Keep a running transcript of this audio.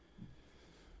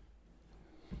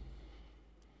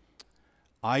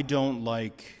I don't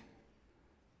like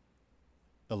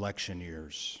election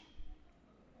years.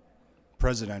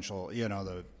 Presidential,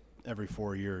 every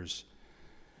 4 years.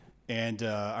 And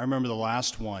I remember the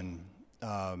last one,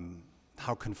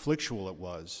 how conflictual it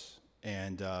was.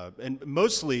 And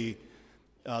mostly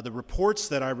the reports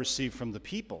that I received from the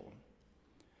people,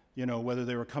 whether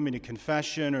they were coming to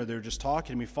confession or they're just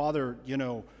talking to me, Father,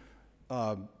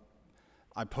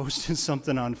 I posted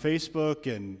something on Facebook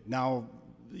and now,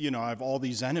 I have all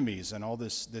these enemies and all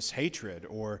this hatred,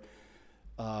 or,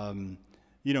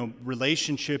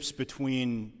 relationships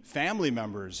between family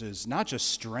members is not just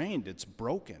strained, it's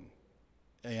broken.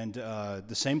 And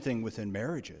the same thing within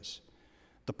marriages,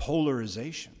 the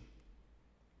polarization.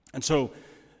 And so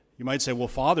you might say, well,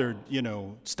 Father,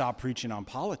 stop preaching on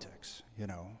politics,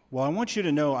 Well, I want you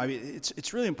to know,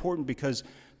 it's really important because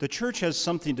the church has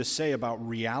something to say about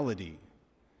reality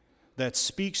that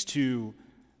speaks to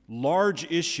large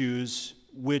issues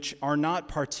which are not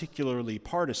particularly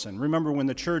partisan. Remember, when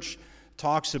the church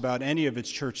talks about any of its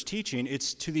church teaching,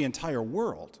 it's to the entire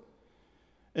world.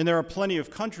 And there are plenty of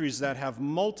countries that have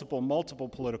multiple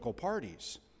political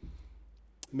parties.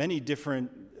 Many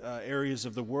different areas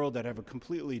of the world that have a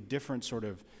completely different sort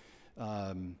of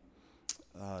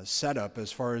setup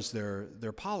as far as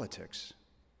their politics.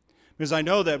 Because I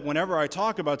know that whenever I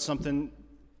talk about something,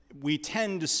 we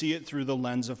tend to see it through the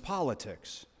lens of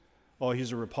politics. Oh,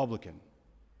 he's a Republican.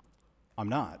 I'm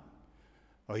not.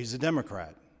 Oh, he's a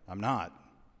Democrat. I'm not.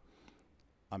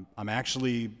 I'm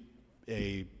actually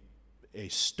a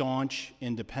staunch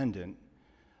independent.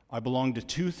 I belong to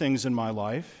two things in my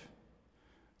life: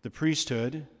 the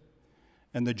priesthood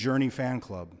and the Journey fan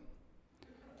club.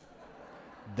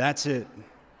 That's it.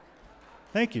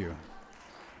 Thank you.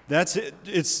 That's it.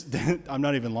 I'm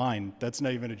not even lying. That's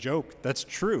not even a joke. That's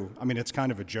true. It's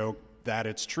kind of a joke that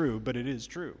it's true, but it is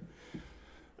true.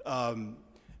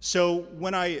 So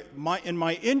when in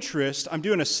my interest, I'm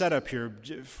doing a setup here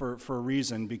for a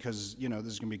reason, because, this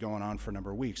is going to be going on for a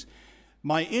number of weeks.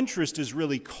 My interest is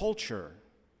really culture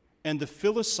and the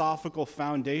philosophical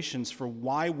foundations for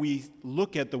why we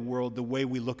look at the world the way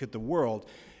we look at the world.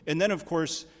 And then, of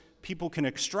course, people can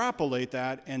extrapolate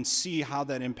that and see how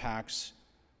that impacts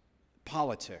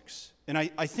politics. And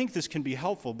I think this can be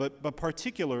helpful, but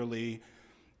particularly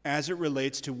as it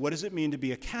relates to what does it mean to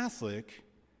be a Catholic.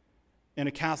 And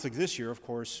a Catholic this year, of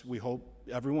course, we hope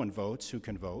everyone votes who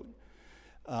can vote.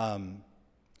 I'm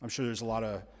sure there's a lot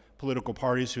of political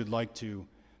parties who'd like to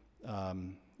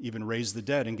even raise the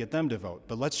dead and get them to vote.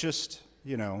 But let's just,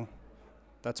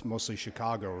 that's mostly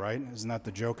Chicago, right? Isn't that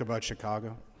the joke about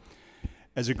Chicago?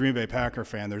 As a Green Bay Packer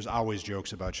fan, there's always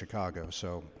jokes about Chicago.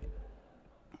 So,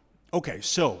 okay,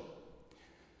 so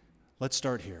let's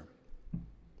start here.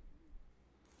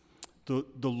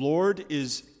 The Lord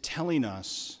is telling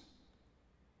us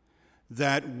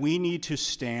that we need to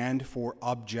stand for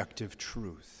objective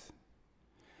truth.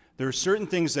 There are certain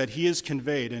things that he has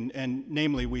conveyed, and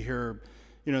namely we hear,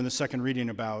 in the second reading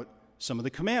about some of the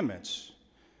commandments.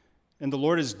 And the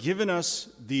Lord has given us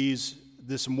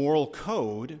this moral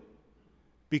code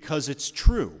because it's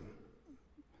true.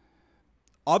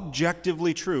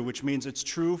 Objectively true, which means it's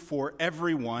true for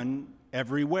everyone,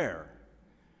 everywhere.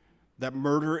 That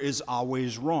murder is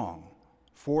always wrong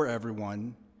for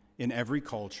everyone, in every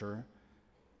culture,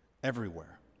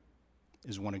 everywhere,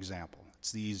 is one example.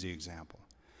 It's the easy example.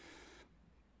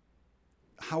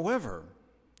 However,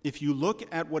 if you look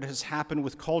at what has happened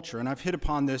with culture, and I've hit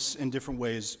upon this in different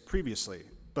ways previously,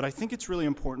 but I think it's really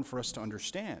important for us to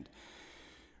understand.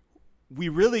 We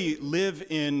really live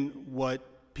in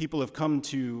what people have come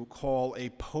to call a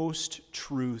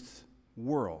post-truth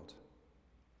world.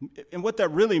 And what that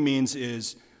really means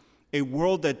is a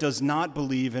world that does not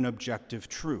believe in objective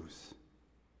truth.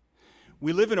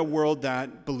 We live in a world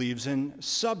that believes in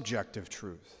subjective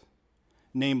truth.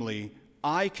 Namely,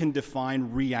 I can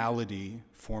define reality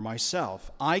for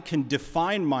myself. I can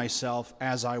define myself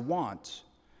as I want.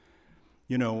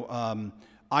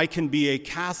 I can be a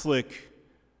Catholic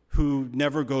who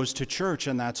never goes to church,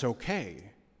 and that's okay.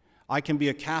 I can be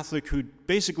a Catholic who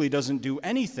basically doesn't do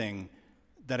anything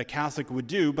that a Catholic would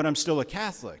do, but I'm still a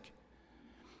Catholic,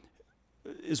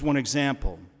 is one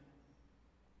example.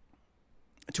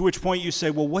 To which point you say,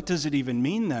 well, what does it even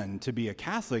mean then to be a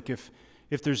Catholic if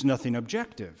there's nothing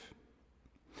objective?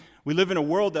 We live in a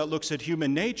world that looks at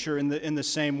human nature in the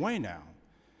same way now.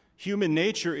 Human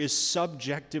nature is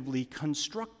subjectively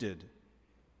constructed.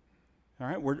 All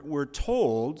right, we're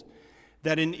told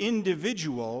that an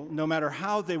individual, no matter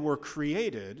how they were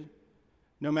created,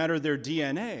 no matter their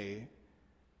DNA,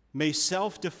 may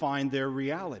self-define their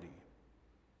reality.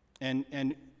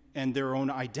 And their own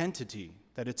identity,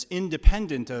 that it's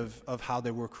independent of how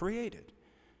they were created.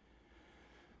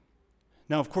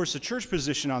 Now, of course, the church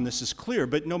position on this is clear,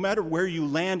 but no matter where you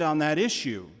land on that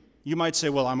issue, you might say,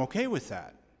 well, I'm okay with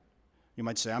that. You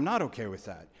might say, I'm not okay with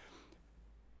that.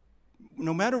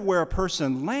 No matter where a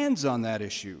person lands on that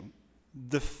issue,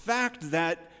 the fact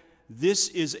that this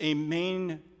is a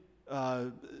main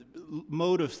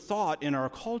mode of thought in our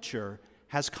culture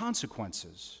has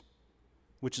consequences,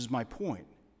 which is my point.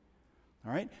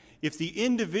 All right? If the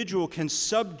individual can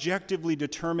subjectively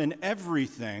determine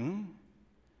everything,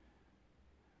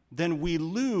 then we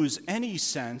lose any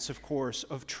sense, of course,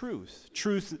 of truth.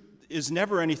 Truth is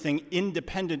never anything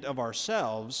independent of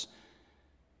ourselves.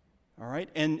 All right?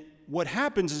 And what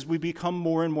happens is we become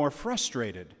more and more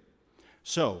frustrated.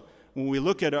 So, when we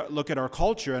look at our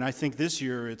culture, and I think this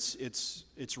year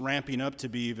it's ramping up to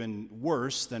be even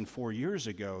worse than 4 years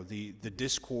ago, the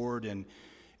discord and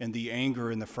the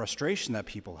anger and the frustration that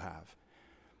people have.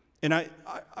 And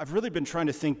I've really been trying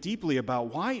to think deeply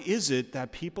about why is it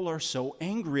that people are so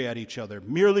angry at each other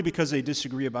merely because they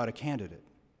disagree about a candidate.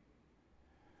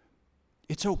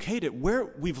 It's okay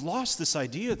we've lost this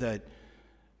idea that,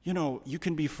 you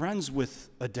can be friends with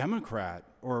a Democrat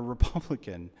or a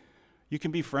Republican. You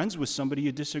can be friends with somebody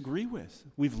you disagree with.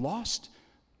 We've lost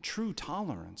true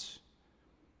tolerance.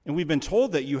 And we've been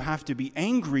told that you have to be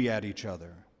angry at each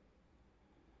other.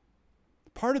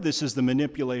 Part of this is the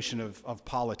manipulation of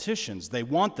politicians. They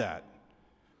want that.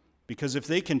 Because if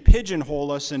they can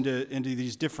pigeonhole us into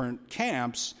these different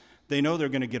camps, they know they're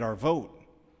going to get our vote.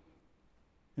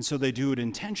 And so they do it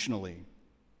intentionally.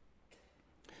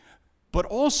 But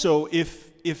also,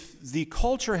 if the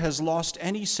culture has lost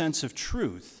any sense of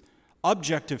truth,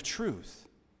 objective truth,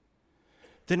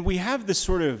 then we have this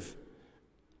sort of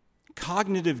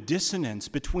cognitive dissonance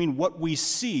between what we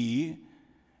see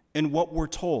and what we're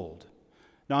told.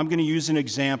 Now, I'm going to use an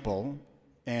example,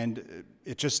 and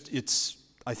it's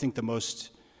I think, the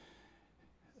most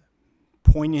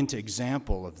poignant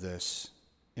example of this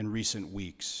in recent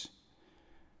weeks.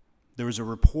 There was a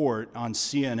report on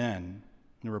CNN.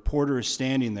 The reporter is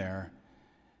standing there,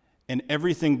 and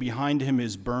everything behind him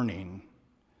is burning,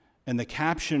 and the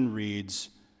caption reads,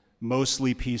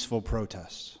 "Mostly peaceful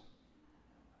protests."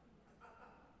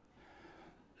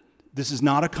 This is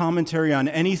not a commentary on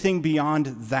anything beyond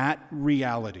that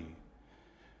reality,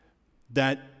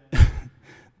 that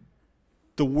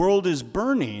the world is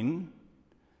burning,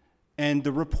 and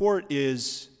the report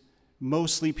is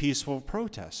mostly peaceful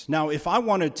protests. Now, if I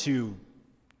wanted to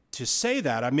say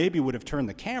that, I maybe would have turned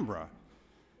the camera.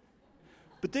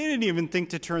 But they didn't even think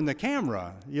to turn the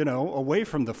camera, away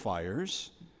from the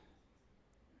fires.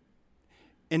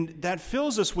 And that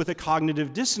fills us with a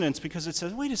cognitive dissonance because it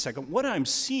says, wait a second, what I'm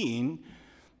seeing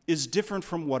is different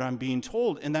from what I'm being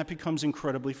told, and that becomes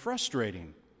incredibly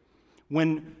frustrating.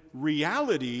 When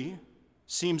reality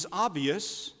seems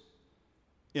obvious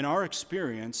in our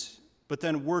experience, but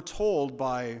then we're told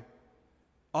by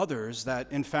others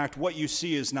that, in fact, what you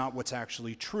see is not what's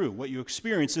actually true. What you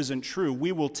experience isn't true.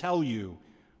 We will tell you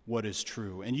what is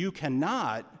true. And you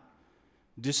cannot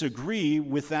disagree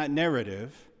with that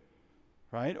narrative,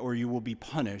 right? Or you will be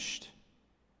punished.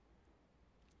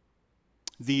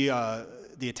 The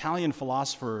Italian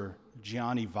philosopher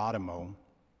Gianni Vattimo,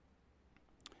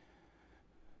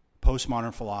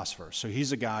 postmodern philosopher, so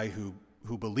he's a guy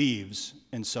who believes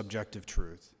in subjective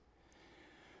truth.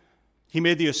 He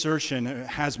made the assertion,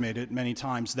 has made it many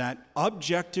times, that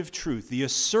objective truth, the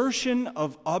assertion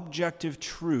of objective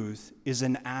truth, is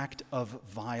an act of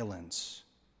violence.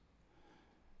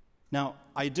 Now,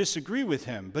 I disagree with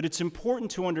him, but it's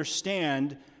important to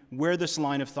understand where this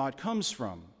line of thought comes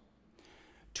from.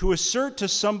 To assert to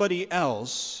somebody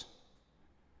else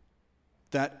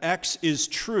that X is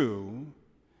true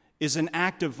is an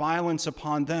act of violence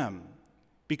upon them,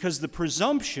 because the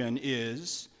presumption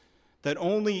is that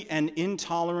only an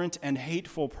intolerant and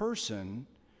hateful person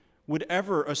would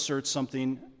ever assert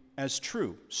something as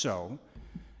true. So,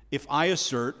 if I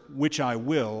assert, which I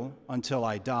will until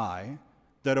I die,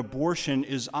 that abortion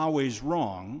is always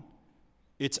wrong,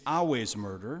 it's always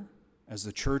murder, as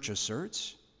the church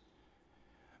asserts,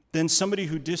 then somebody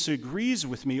who disagrees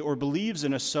with me or believes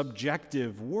in a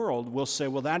subjective world will say,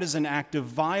 well, that is an act of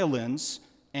violence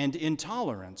and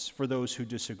intolerance for those who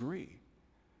disagree.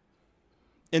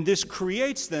 And this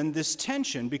creates then this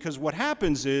tension, because what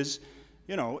happens is,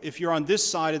 if you're on this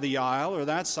side of the aisle or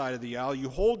that side of the aisle, you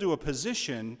hold to a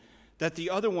position that the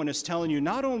other one is telling you,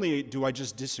 not only do I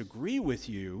just disagree with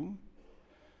you,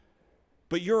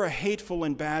 but you're a hateful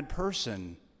and bad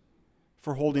person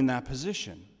for holding that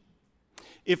position.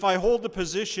 If I hold the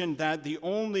position that the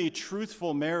only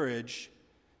truthful marriage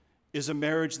is a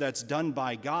marriage that's done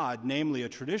by God, namely a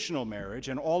traditional marriage,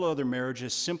 and all other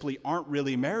marriages simply aren't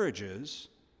really marriages.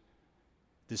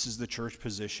 This is the church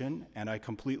position, and I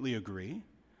completely agree.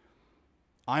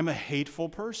 I'm a hateful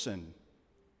person,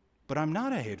 but I'm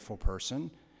not a hateful person.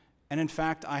 And in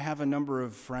fact, I have a number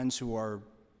of friends who are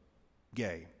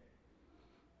gay,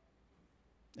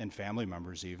 and family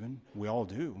members even. We all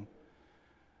do.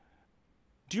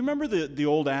 Do you remember the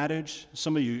old adage?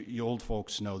 Some of you old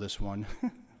folks know this one.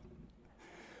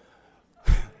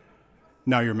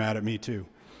 Now you're mad at me too.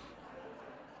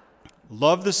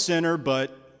 Love the sinner,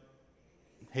 but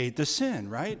hate the sin,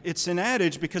 right? It's an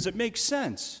adage because it makes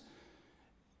sense.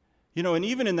 You know, and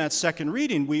even in that second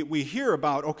reading, we hear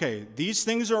about, okay, these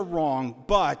things are wrong,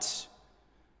 but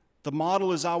the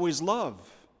model is always love.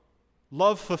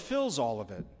 Love fulfills all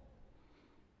of it.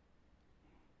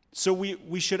 So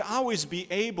we should always be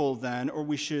able then, or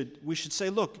we should say,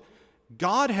 look,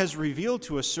 God has revealed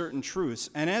to us certain truths,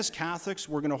 and as Catholics,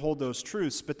 we're going to hold those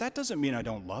truths, but that doesn't mean I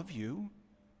don't love you.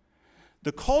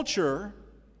 The culture,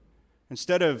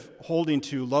 instead of holding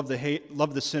to love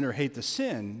the sinner, hate the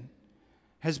sin,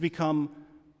 has become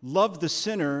love the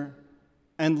sinner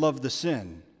and love the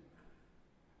sin.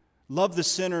 Love the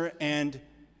sinner and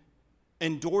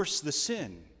endorse the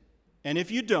sin. And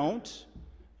if you don't,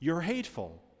 you're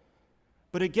hateful.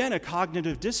 But again, a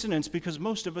cognitive dissonance because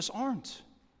most of us aren't.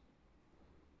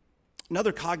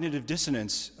 Another cognitive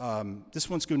dissonance, this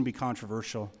one's going to be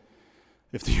controversial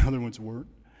if the other ones weren't.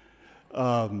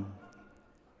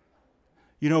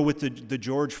 You know, with the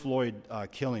George Floyd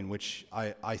killing, which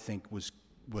I think was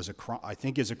a crime, I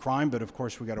think is a crime, but of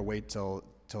course we got to wait till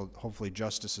hopefully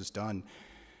justice is done.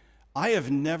 I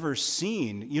have never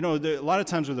seen, you know, a lot of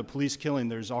times with a police killing,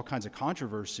 there's all kinds of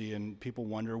controversy, and people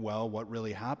wonder, well, what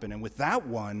really happened? And with that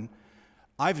one,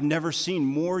 I've never seen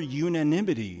more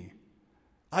unanimity.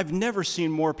 I've never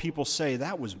seen more people say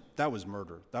that was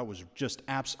murder. That was just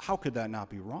how could that not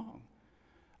be wrong?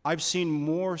 I've seen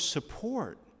more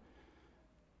support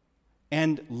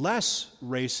and less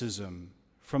racism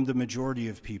from the majority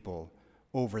of people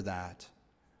over that.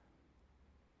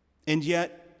 And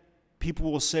yet,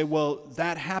 people will say, well,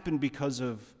 that happened because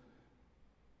of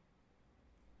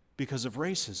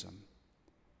racism.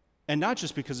 And not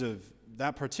just because of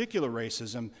that particular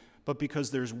racism, but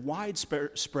because there's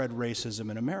widespread racism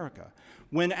in America.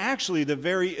 When actually the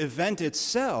very event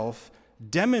itself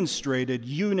demonstrated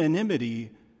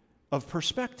unanimity of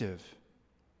perspective.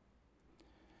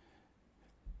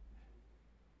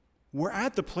 We're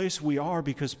at the place we are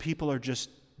because people are just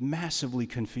massively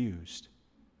confused.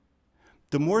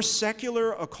 The more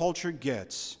secular a culture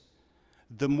gets,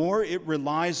 the more it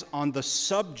relies on the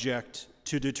subject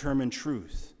to determine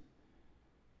truth.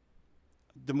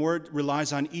 The more it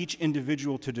relies on each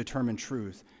individual to determine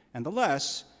truth, and the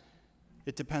less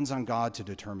it depends on God to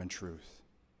determine truth.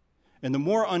 And the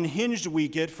more unhinged we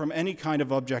get from any kind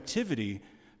of objectivity,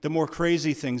 the more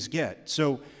crazy things get.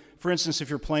 So, for instance, if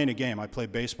you're playing a game, I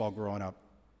played baseball growing up,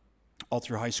 all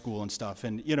through high school and stuff,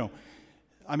 and, you know,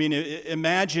 I mean,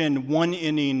 imagine one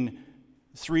inning,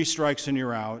 3 strikes and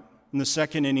you're out, and the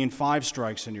second inning, 5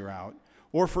 strikes and you're out.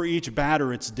 Or for each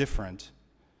batter, it's different.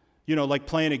 You know, like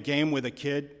playing a game with a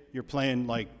kid, you're playing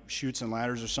like Chutes and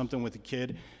Ladders or something with a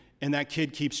kid, and that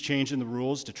kid keeps changing the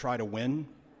rules to try to win.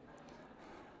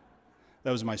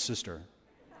 That was my sister.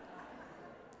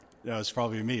 That was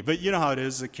probably me. But you know how it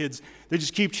is, the kids, they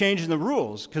just keep changing the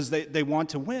rules because they want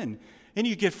to win. And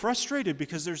you get frustrated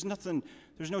because there's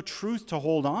no truth to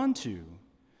hold on to.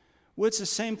 Well, it's the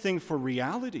same thing for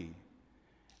reality.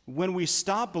 When we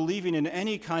stop believing in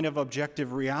any kind of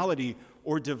objective reality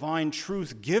or divine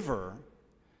truth giver,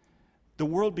 the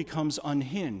world becomes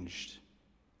unhinged.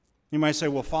 You might say,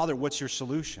 well, Father, what's your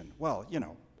solution? Well, you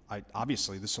know,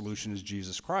 obviously the solution is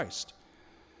Jesus Christ.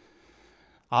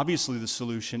 Obviously the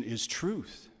solution is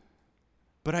truth.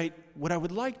 But what I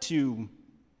would like to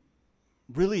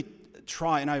really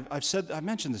try, and I've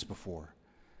mentioned this before,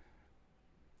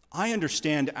 I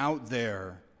understand out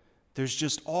there's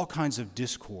just all kinds of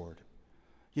discord.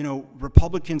 You know,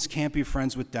 Republicans can't be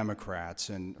friends with Democrats,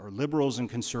 or liberals and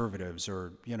conservatives,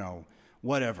 or, you know,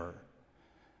 whatever.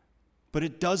 But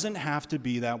it doesn't have to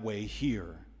be that way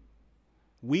here.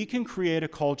 We can create a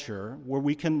culture where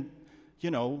we can,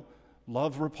 you know,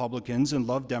 love Republicans and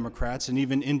love Democrats and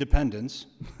even independents.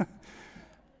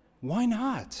 Why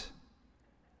not?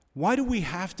 Why do we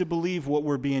have to believe what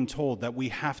we're being told, that we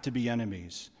have to be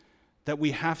enemies, that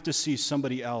we have to see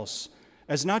somebody else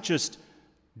as not just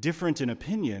different in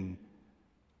opinion,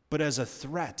 but as a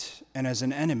threat and as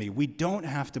an enemy? We don't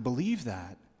have to believe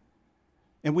that,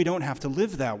 and we don't have to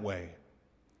live that way.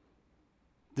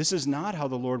 This is not how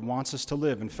the Lord wants us to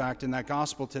live. In fact, in that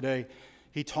gospel today,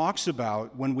 he talks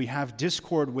about when we have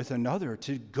discord with another,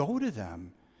 to go to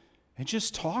them and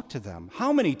just talk to them.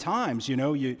 How many times,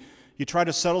 you try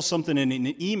to settle something in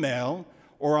an email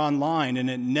or online and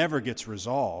it never gets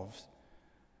resolved.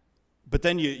 But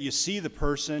then you see the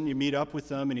person, you meet up with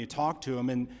them and you talk to them,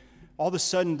 and all of a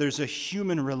sudden there's a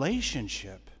human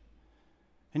relationship.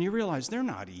 And you realize they're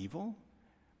not evil.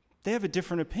 They have a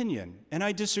different opinion, and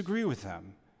I disagree with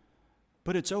them.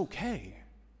 But it's okay.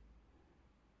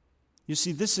 You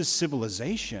see, this is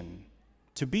civilization,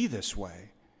 to be this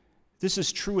way. This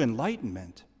is true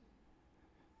enlightenment.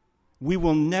 We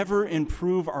will never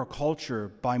improve our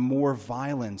culture by more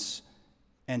violence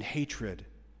and hatred.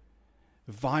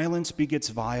 Violence begets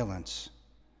violence.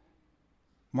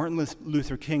 Martin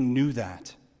Luther King knew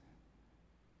that.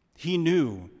 He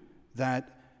knew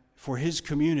that for his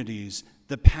communities,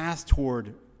 the path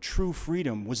toward true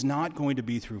freedom was not going to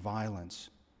be through violence.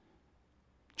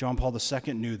 John Paul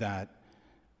II knew that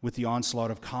with the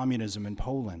onslaught of communism in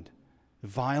Poland.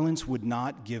 Violence would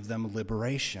not give them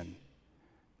liberation.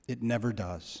 It never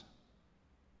does.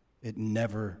 It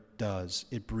never does.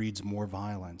 It breeds more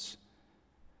violence.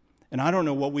 And I don't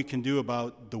know what we can do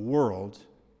about the world,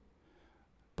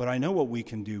 but I know what we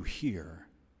can do here.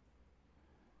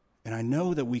 And I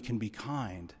know that we can be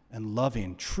kind and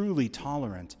loving, truly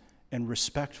tolerant and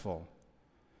respectful.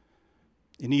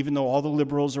 And even though all the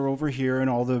liberals are over here and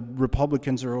all the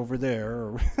Republicans are over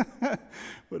there,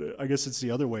 but I guess it's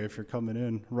the other way if you're coming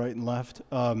in, right and left,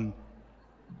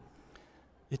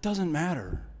 it doesn't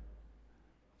matter.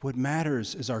 What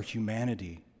matters is our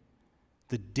humanity,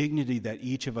 the dignity that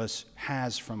each of us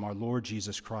has from our Lord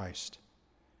Jesus Christ.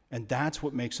 And that's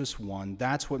what makes us one,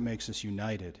 that's what makes us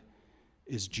united,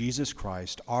 is Jesus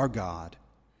Christ, our God,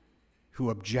 who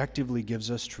objectively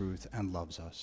gives us truth and loves us.